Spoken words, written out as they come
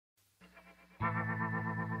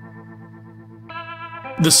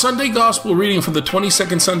The Sunday Gospel reading for the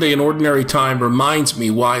 22nd Sunday in Ordinary Time reminds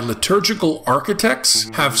me why liturgical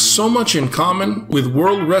architects have so much in common with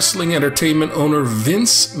World Wrestling Entertainment owner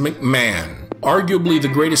Vince McMahon, arguably the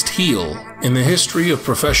greatest heel in the history of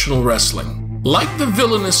professional wrestling. Like the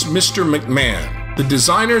villainous Mr. McMahon, the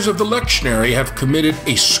designers of the lectionary have committed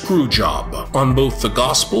a screw job on both the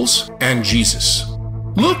Gospels and Jesus.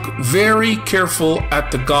 Look very careful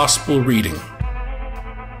at the Gospel reading.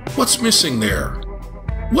 What's missing there?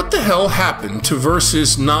 What the hell happened to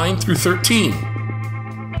verses 9 through 13?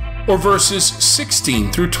 Or verses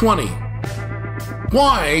 16 through 20?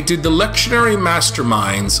 Why did the lectionary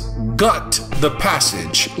masterminds gut the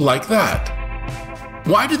passage like that?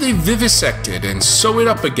 Why did they vivisect it and sew it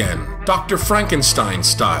up again, Dr. Frankenstein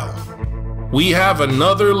style? We have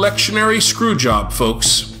another lectionary screw job,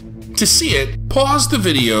 folks. To see it, pause the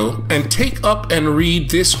video and take up and read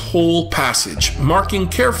this whole passage, marking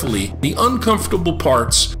carefully the uncomfortable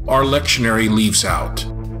parts our lectionary leaves out.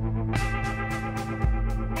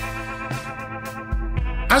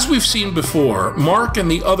 As we've seen before, Mark and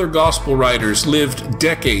the other gospel writers lived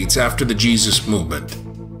decades after the Jesus movement.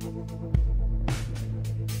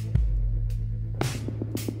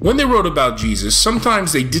 When they wrote about Jesus,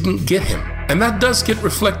 sometimes they didn't get him, and that does get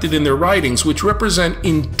reflected in their writings, which represent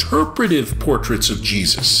interpretive portraits of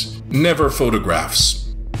Jesus, never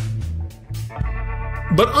photographs.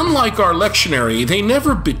 But unlike our lectionary, they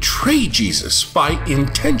never betray Jesus by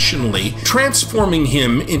intentionally transforming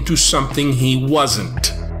him into something he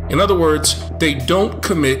wasn't. In other words, they don't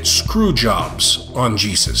commit screw jobs on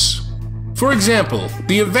Jesus. For example,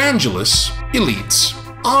 the evangelists, elites,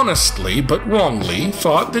 honestly but wrongly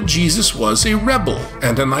thought that Jesus was a rebel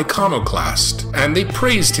and an iconoclast, and they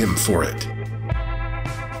praised him for it.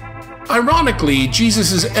 Ironically,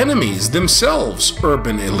 Jesus' enemies, themselves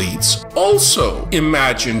urban elites, also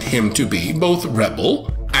imagined him to be both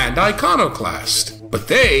rebel and iconoclast, but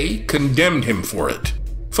they condemned him for it.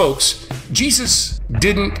 Folks, Jesus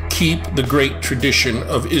didn't keep the great tradition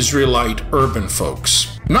of Israelite urban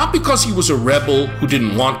folks. Not because he was a rebel who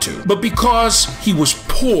didn't want to, but because he was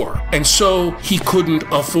poor and so he couldn't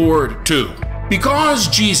afford to. Because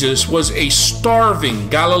Jesus was a starving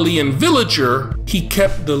Galilean villager, he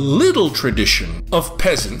kept the little tradition of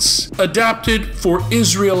peasants adapted for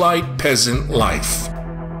Israelite peasant life.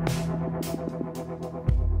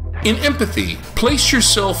 In empathy, place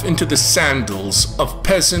yourself into the sandals of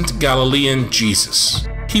peasant Galilean Jesus.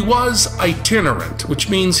 He was itinerant, which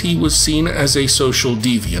means he was seen as a social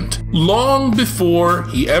deviant, long before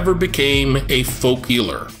he ever became a folk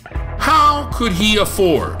healer. How could he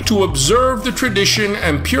afford to observe the tradition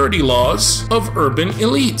and purity laws of urban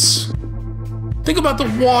elites? Think about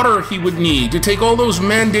the water he would need to take all those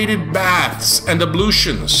mandated baths and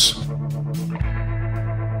ablutions.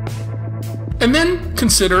 And then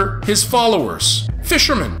consider his followers,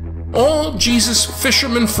 fishermen. All Jesus'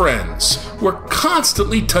 fishermen friends were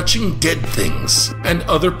constantly touching dead things and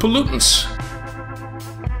other pollutants.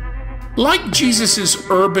 Like Jesus'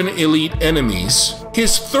 urban elite enemies,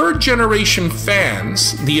 his third-generation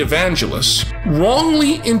fans, the evangelists,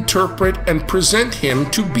 wrongly interpret and present him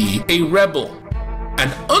to be a rebel.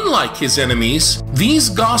 And unlike his enemies, these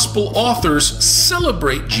gospel authors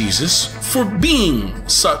celebrate Jesus for being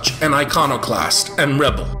such an iconoclast and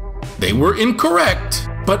rebel. They were incorrect,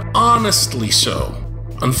 but honestly so.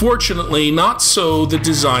 Unfortunately, not so the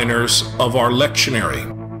designers of our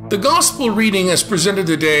lectionary. The gospel reading as presented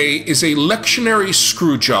today is a lectionary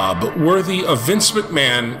screw job worthy of Vince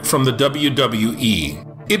McMahon from the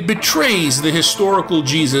WWE. It betrays the historical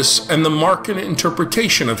Jesus and the Markan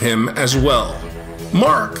interpretation of him as well.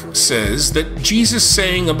 Mark says that Jesus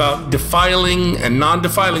saying about defiling and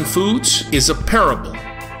non-defiling foods is a parable.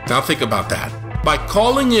 Now think about that. By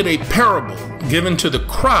calling it a parable given to the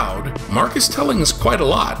crowd, Mark is telling us quite a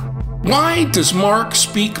lot. Why does Mark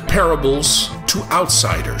speak parables to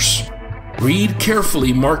outsiders? Read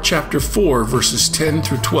carefully Mark chapter 4, verses 10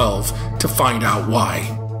 through 12 to find out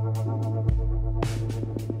why.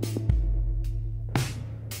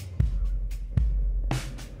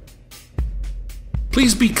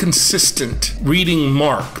 Please be consistent reading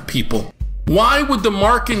Mark, people. Why would the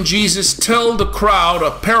Markan Jesus tell the crowd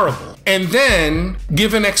a parable and then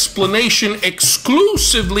give an explanation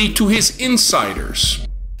exclusively to his insiders?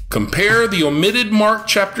 Compare the omitted Mark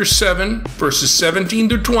chapter 7, verses 17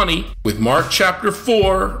 to 20 with Mark chapter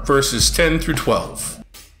 4, verses 10 through 12.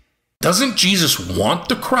 Doesn't Jesus want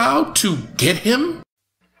the crowd to get him?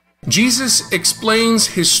 Jesus explains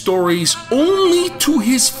his stories only to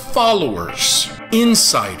his followers,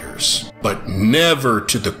 insiders, but never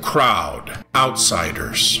to the crowd,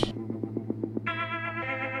 outsiders.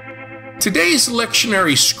 Today's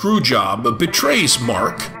lectionary screwjob betrays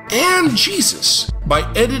Mark and Jesus by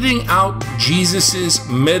editing out Jesus'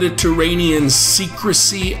 Mediterranean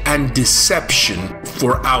secrecy and deception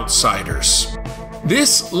for outsiders.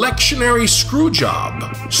 This lectionary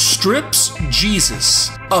screwjob strips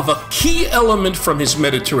Jesus of a key element from his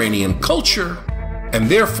Mediterranean culture, and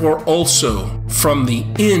therefore also from the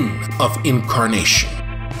inn of incarnation.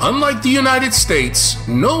 Unlike the United States,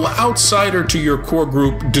 no outsider to your core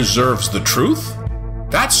group deserves the truth.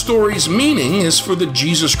 That story's meaning is for the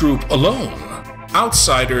Jesus group alone.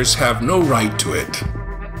 Outsiders have no right to it.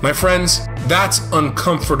 My friends, that's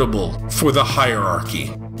uncomfortable for the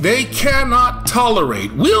hierarchy. They cannot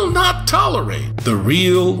tolerate, will not tolerate, the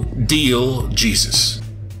real deal Jesus.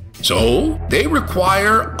 So they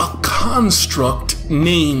require a construct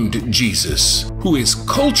named Jesus, who is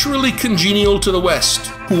culturally congenial to the West,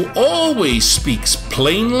 who always speaks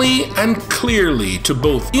plainly and clearly to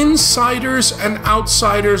both insiders and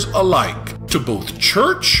outsiders alike, to both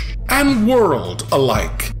church and world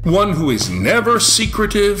alike, one who is never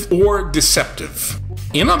secretive or deceptive.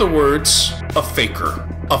 In other words, a faker.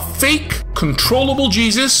 A fake, controllable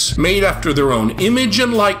Jesus made after their own image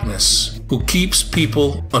and likeness, who keeps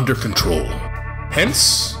people under control.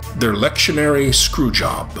 Hence, their lectionary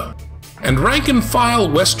screwjob. And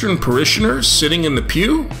rank-and-file Western parishioners sitting in the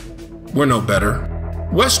pew? We're no better.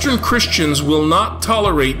 Western Christians will not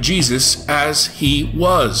tolerate Jesus as he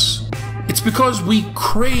was. It's because we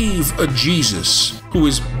crave a Jesus who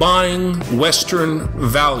is buying Western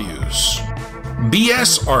values.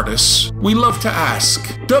 BS artists, we love to ask,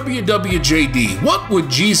 WWJD, what would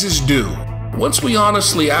Jesus do? Once we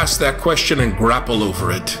honestly ask that question and grapple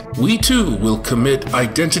over it, we too will commit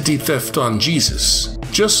identity theft on Jesus,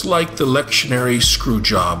 just like the lectionary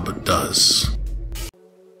screwjob does.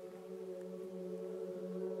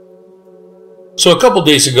 So a couple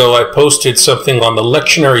days ago, I posted something on the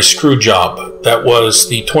lectionary screwjob that was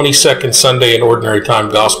the 22nd Sunday in Ordinary Time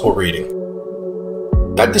Gospel reading.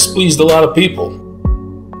 That displeased a lot of people.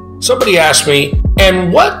 Somebody asked me,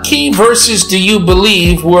 and what key verses do you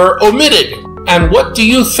believe were omitted? And what do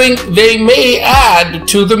you think they may add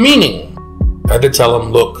to the meaning? I had to tell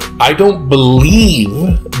them, look, I don't believe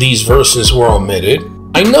these verses were omitted.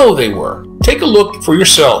 I know they were. Take a look for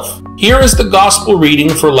yourself. Here is the gospel reading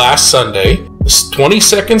for last Sunday, the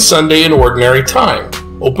 22nd Sunday in Ordinary Time.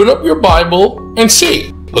 Open up your Bible and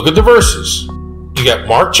see. Look at the verses. You got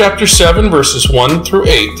Mark chapter 7, verses 1 through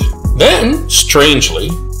 8. Then, strangely,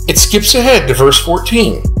 it skips ahead to verse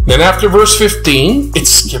 14. Then after verse 15, it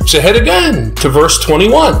skips ahead again to verse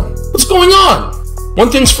 21. What's going on?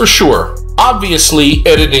 One thing's for sure. Obviously,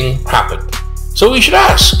 editing happened. So we should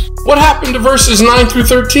ask, what happened to verses 9 through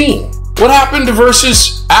 13? What happened to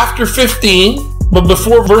verses after 15, but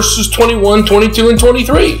before verses 21, 22, and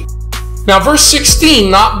 23? Now, verse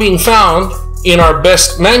 16 not being found in our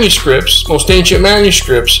best manuscripts, most ancient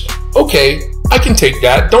manuscripts, okay, I can take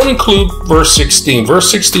that. Don't include verse 16. Verse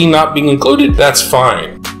 16 not being included, that's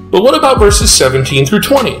fine. But what about verses 17 through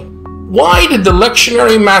 20? Why did the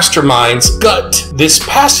lectionary masterminds gut this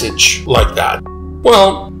passage like that?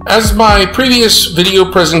 Well, as my previous video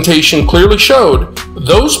presentation clearly showed,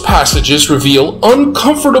 those passages reveal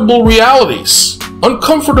uncomfortable realities,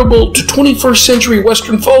 uncomfortable to 21st century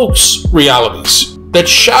Western folks realities, that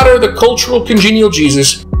shatter the cultural congenial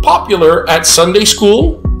Jesus popular at Sunday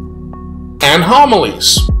school and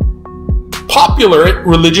homilies, popular at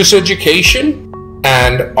religious education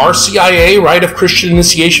and RCIA, Rite of Christian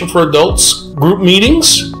Initiation for Adults, group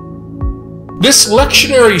meetings. This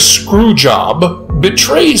lectionary screwjob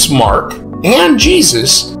betrays Mark and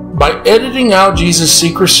Jesus by editing out Jesus'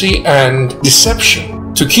 secrecy and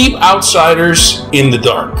deception to keep outsiders in the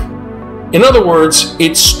dark. In other words,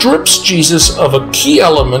 it strips Jesus of a key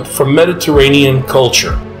element from Mediterranean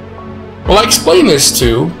culture. Well, I explained this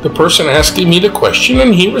to the person asking me the question,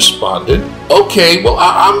 and he responded, okay, well,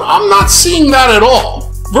 I'm not seeing that at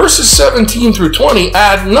all. Verses 17 through 20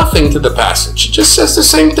 add nothing to the passage. It just says the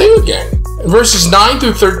same thing again. And verses 9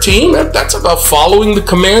 through 13, that's about following the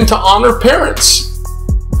command to honor parents.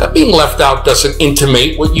 That being left out doesn't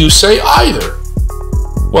intimate what you say either.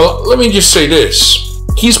 Well, let me just say this.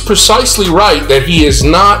 He's precisely right that he is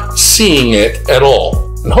not seeing it at all.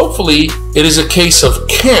 And hopefully it is a case of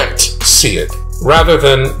can't see it rather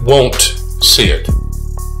than won't see it.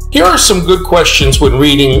 Here are some good questions when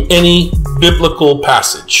reading any biblical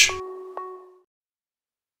passage.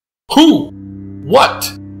 Who?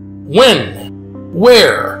 What? When?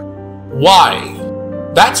 Where? Why?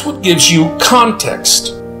 That's what gives you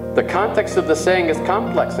context. The context of the saying is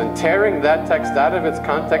complex, and tearing that text out of its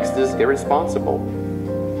context is irresponsible.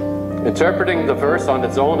 Interpreting the verse on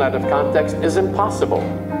its own out of context is impossible.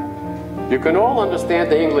 You can all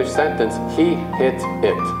understand the English sentence, he hit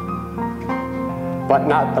it. But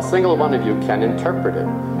not a single one of you can interpret it.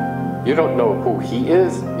 You don't know who he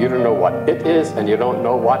is, you don't know what it is, and you don't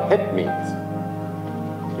know what hit means.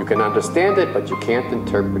 You can understand it, but you can't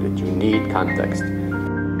interpret it. You need context.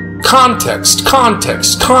 Context,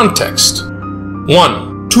 context, context.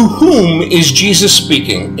 1. To whom is Jesus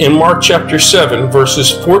speaking in Mark chapter 7,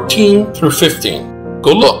 verses 14 through 15?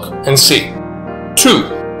 Go look and see.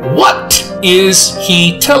 2. What is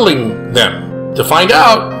he telling them? To find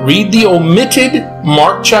out, read the omitted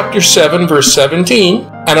Mark chapter 7, verse 17,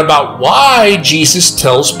 and about why Jesus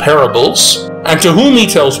tells parables, and to whom he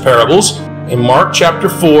tells parables, in Mark chapter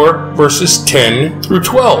 4, verses 10 through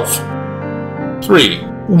 12. 3.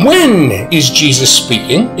 When is Jesus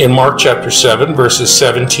speaking in Mark chapter 7, verses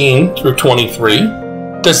 17 through 23?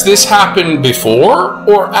 Does this happen before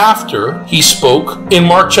or after he spoke in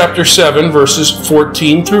Mark chapter 7, verses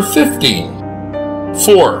 14 through 15?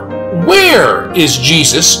 4. Where is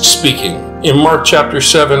Jesus speaking in Mark chapter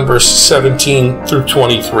 7, verses 17 through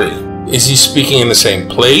 23? Is he speaking in the same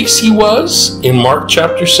place he was in Mark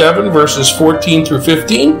chapter 7, verses 14 through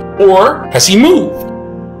 15, or has he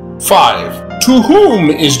moved? 5. To whom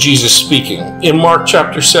is Jesus speaking in Mark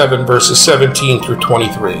chapter 7, verses 17 through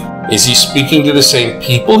 23? Is he speaking to the same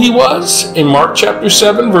people he was in Mark chapter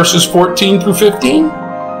 7, verses 14 through 15?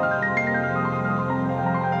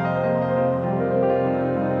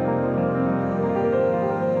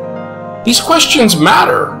 These questions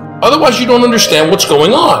matter, otherwise you don't understand what's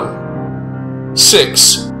going on.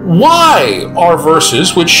 6. Why are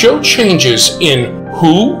verses which show changes in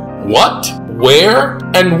who, what, where,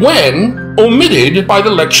 and when omitted by the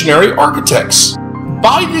lectionary architects?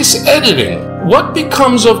 By this editing, what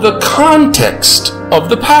becomes of the context of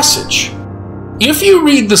the passage? If you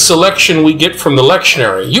read the selection we get from the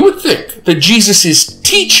lectionary, you would think that Jesus is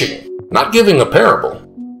teaching, not giving a parable.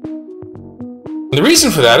 The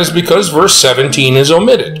reason for that is because verse 17 is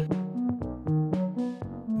omitted.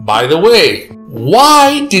 By the way,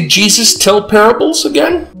 why did Jesus tell parables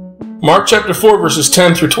again? Mark chapter 4 verses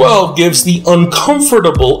 10 through 12 gives the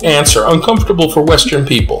uncomfortable answer, uncomfortable for Western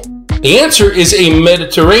people. The answer is a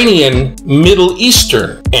Mediterranean, Middle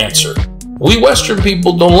Eastern answer. We Western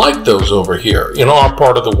people don't like those over here in our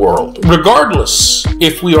part of the world, regardless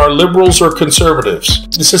if we are liberals or conservatives.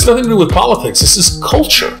 This has nothing to do with politics, this is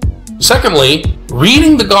culture. Secondly,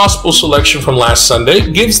 reading the gospel selection from last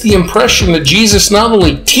Sunday gives the impression that Jesus not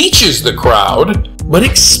only teaches the crowd, but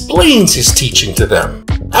explains his teaching to them.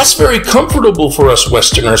 That's very comfortable for us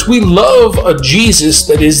Westerners. We love a Jesus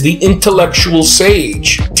that is the intellectual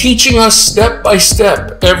sage, teaching us step by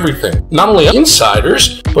step everything. Not only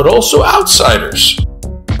insiders, but also outsiders.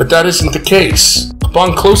 But that isn't the case.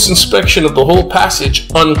 Upon close inspection of the whole passage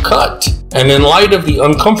uncut, and in light of the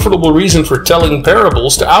uncomfortable reason for telling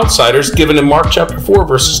parables to outsiders given in Mark chapter 4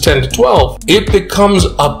 verses 10 to 12, it becomes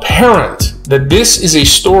apparent that this is a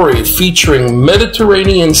story featuring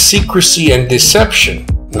Mediterranean secrecy and deception,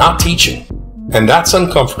 not teaching. And that's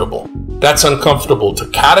uncomfortable. That's uncomfortable to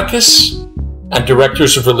catechists and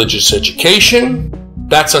directors of religious education.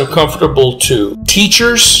 That's uncomfortable to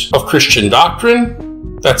teachers of Christian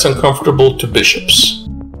doctrine. That's uncomfortable to bishops.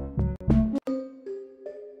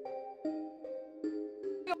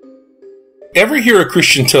 Ever hear a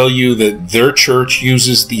Christian tell you that their church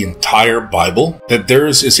uses the entire Bible? That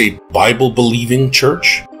theirs is a Bible-believing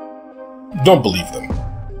church? Don't believe them.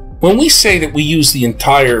 When we say that we use the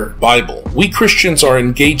entire Bible, we Christians are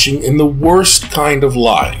engaging in the worst kind of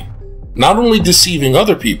lie, not only deceiving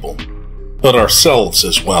other people, but ourselves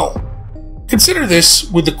as well. Consider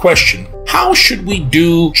this with the question, how should we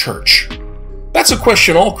do church? That's a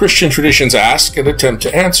question all Christian traditions ask and attempt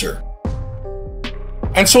to answer.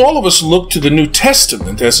 And so all of us look to the New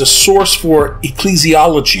Testament as a source for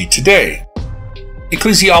ecclesiology today.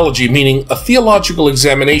 Ecclesiology meaning a theological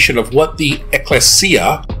examination of what the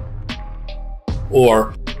ecclesia,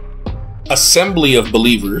 or assembly of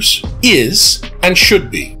believers, is and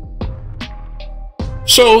should be.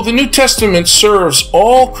 So the New Testament serves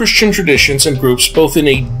all Christian traditions and groups both in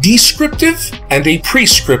a descriptive and a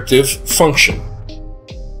prescriptive function.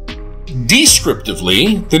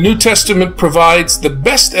 Descriptively, the New Testament provides the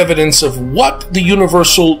best evidence of what the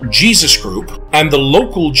universal Jesus group and the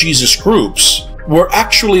local Jesus groups were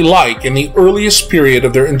actually like in the earliest period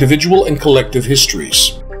of their individual and collective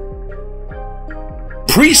histories.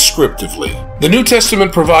 Prescriptively, the New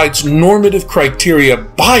Testament provides normative criteria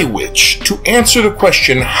by which to answer the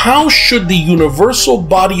question, how should the universal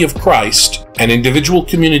body of Christ and individual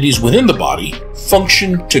communities within the body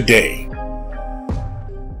function today?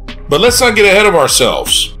 But let's not get ahead of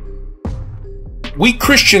ourselves. We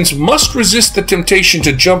Christians must resist the temptation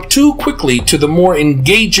to jump too quickly to the more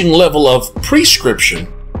engaging level of prescription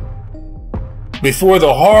before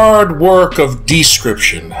the hard work of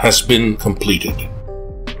description has been completed.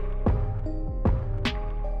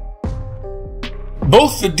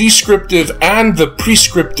 Both the descriptive and the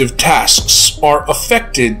prescriptive tasks are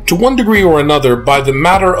affected to one degree or another by the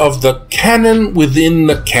matter of the canon within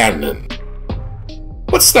the canon.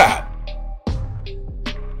 What's that?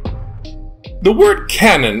 The word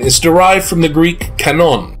canon is derived from the Greek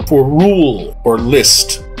kanon, for rule or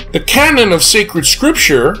list. The canon of sacred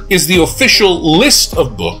scripture is the official list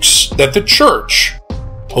of books that the Church,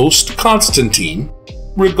 post-Constantine,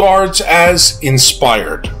 regards as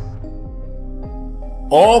inspired.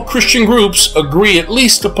 All Christian groups agree at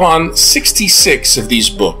least upon 66 of these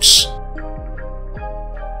books.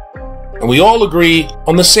 And we all agree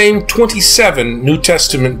on the same 27 New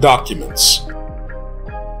Testament documents.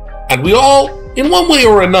 And we all, in one way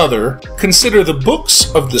or another, consider the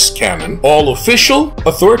books of this canon all official,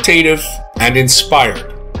 authoritative, and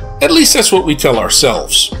inspired. At least that's what we tell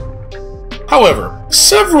ourselves. However,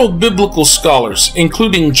 several biblical scholars,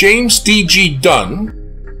 including James D.G. Dunn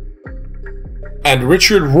and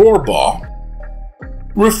Richard Rohrbaugh,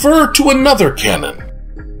 refer to another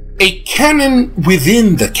canon, a canon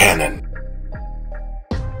within the canon.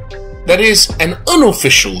 That is, an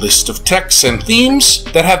unofficial list of texts and themes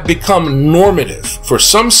that have become normative for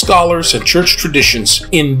some scholars and church traditions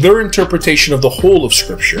in their interpretation of the whole of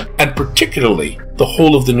Scripture, and particularly the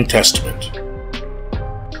whole of the New Testament.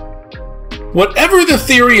 Whatever the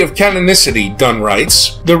theory of canonicity, Dunn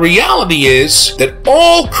writes, the reality is that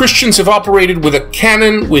all Christians have operated with a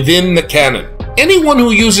canon within the canon. Anyone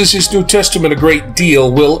who uses his New Testament a great deal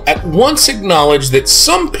will at once acknowledge that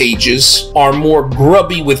some pages are more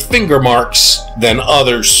grubby with finger marks than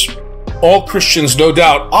others. All Christians, no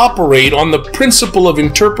doubt, operate on the principle of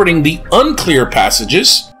interpreting the unclear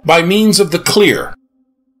passages by means of the clear.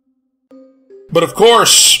 But of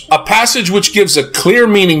course, a passage which gives a clear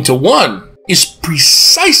meaning to one is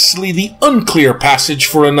precisely the unclear passage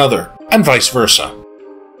for another, and vice versa.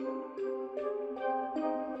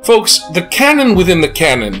 Folks, the canon within the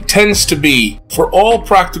canon tends to be, for all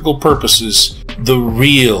practical purposes, the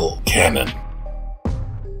real canon.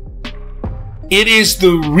 It is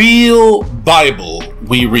the real Bible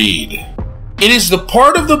we read. It is the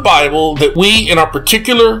part of the Bible that we, in our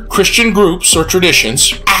particular Christian groups or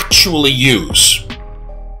traditions, actually use.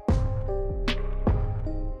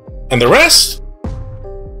 And the rest,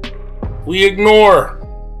 we ignore.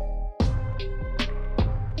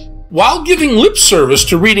 While giving lip service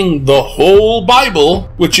to reading the whole Bible,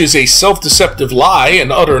 which is a self-deceptive lie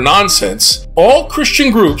and utter nonsense, all Christian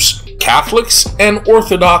groups, Catholics and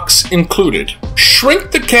Orthodox included,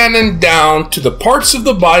 shrink the canon down to the parts of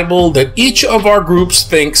the Bible that each of our groups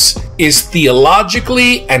thinks is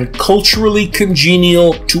theologically and culturally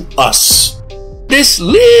congenial to us. This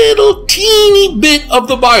little teeny bit of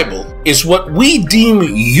the Bible is what we deem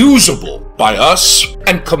usable by us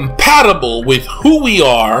and compatible with who we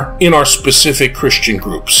are in our specific Christian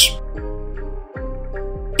groups.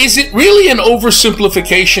 Is it really an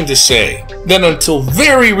oversimplification to say that until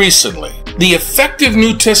very recently, the effective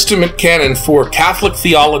New Testament canon for Catholic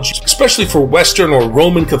theology, especially for Western or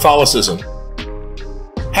Roman Catholicism,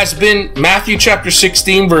 has been Matthew chapter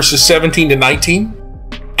 16 verses 17 to 19,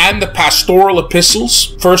 and the pastoral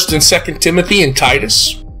epistles, 1st and 2nd Timothy and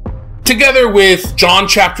Titus, together with John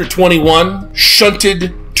chapter 21,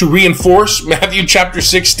 shunted to reinforce Matthew chapter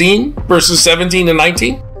 16, verses 17 and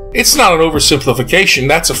 19? It's not an oversimplification,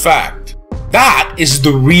 that's a fact. That is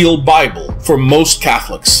the real Bible for most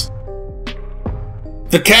Catholics.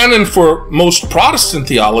 The canon for most Protestant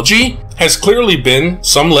theology has clearly been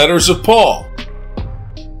some letters of Paul.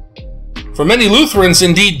 For many Lutherans,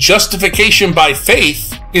 indeed, justification by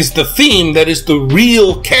faith is the theme that is the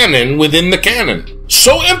real canon within the canon,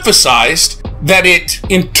 so emphasized that it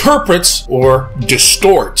interprets or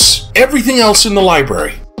distorts everything else in the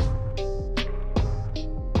library.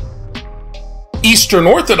 Eastern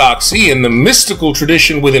Orthodoxy and the mystical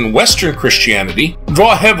tradition within Western Christianity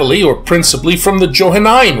draw heavily or principally from the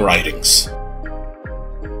Johannine writings,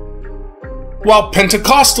 while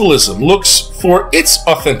Pentecostalism looks for its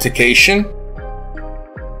authentication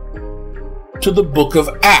to the book of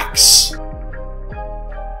Acts.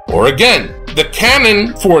 Or again, the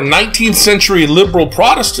canon for 19th century liberal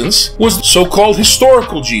Protestants was so-called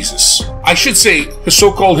historical Jesus. I should say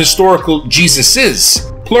so-called historical Jesuses,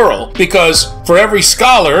 plural, because for every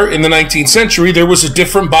scholar in the 19th century there was a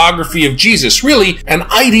different biography of Jesus, really an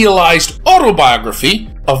idealized autobiography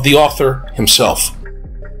of the author himself.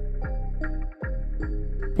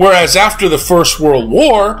 Whereas after the First World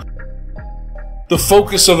War, the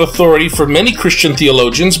focus of authority for many Christian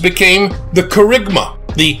theologians became the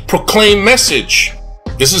kerygma, the proclaimed message.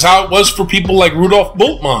 This is how it was for people like Rudolf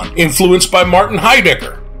Bultmann, influenced by Martin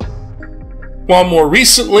Heidegger. While more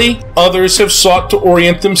recently, others have sought to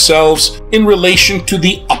orient themselves in relation to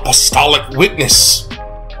the apostolic witness.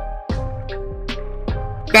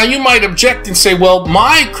 Now you might object and say, well,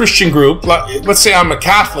 my Christian group, let's say I'm a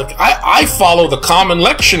Catholic, I follow the Common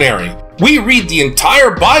Lectionary. We read the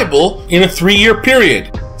entire Bible in a 3-year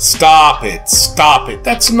period. Stop it, stop it.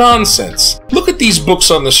 That's nonsense. Look at these books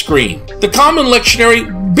on the screen. The Common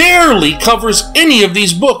Lectionary barely covers any of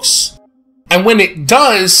these books. And when it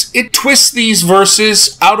does, it twists these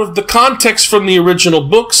verses out of the context from the original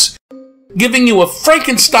books, giving you a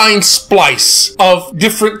Frankenstein splice of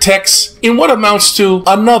different texts in what amounts to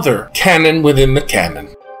another canon within the canon.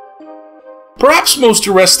 Perhaps most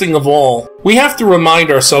arresting of all, we have to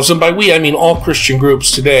remind ourselves, and by we I mean all Christian groups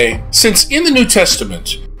today, since in the New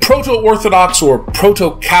Testament, proto-Orthodox or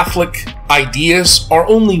proto-Catholic ideas are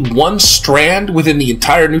only one strand within the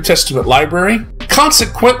entire New Testament library,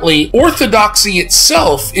 consequently, Orthodoxy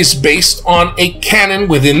itself is based on a canon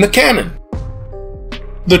within the canon.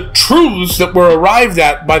 The truths that were arrived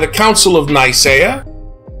at by the Council of Nicaea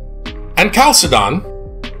and Chalcedon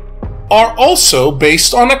are also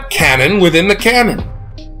based on a canon within the canon.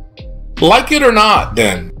 Like it or not,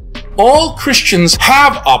 then, all Christians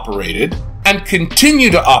have operated and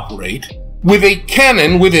continue to operate with a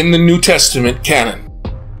canon within the New Testament canon.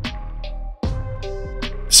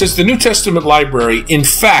 Since the New Testament library, in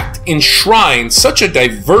fact, enshrines such a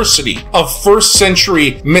diversity of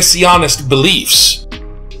first-century messianist beliefs,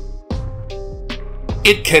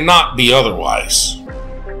 it cannot be otherwise.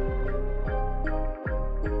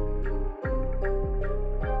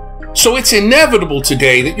 So it's inevitable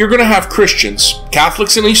today that you're going to have Christians,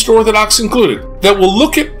 Catholics and East Orthodox included, that will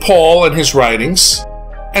look at Paul and his writings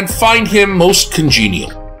and find him most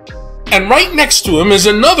congenial. And right next to him is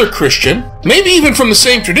another Christian, maybe even from the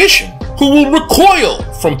same tradition, who will recoil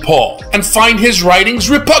from Paul and find his writings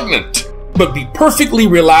repugnant, but be perfectly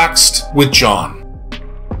relaxed with John.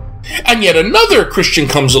 And yet another Christian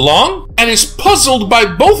comes along and is puzzled by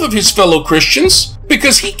both of his fellow Christians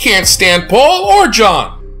because he can't stand Paul or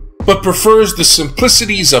John, but prefers the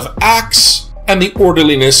simplicities of Acts and the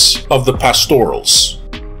orderliness of the pastorals.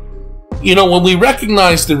 You know, when we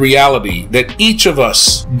recognize the reality that each of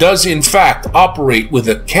us does in fact operate with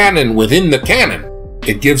a canon within the canon,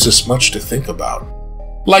 it gives us much to think about.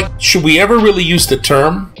 Like, should we ever really use the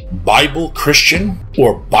term Bible Christian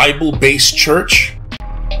or Bible-based church?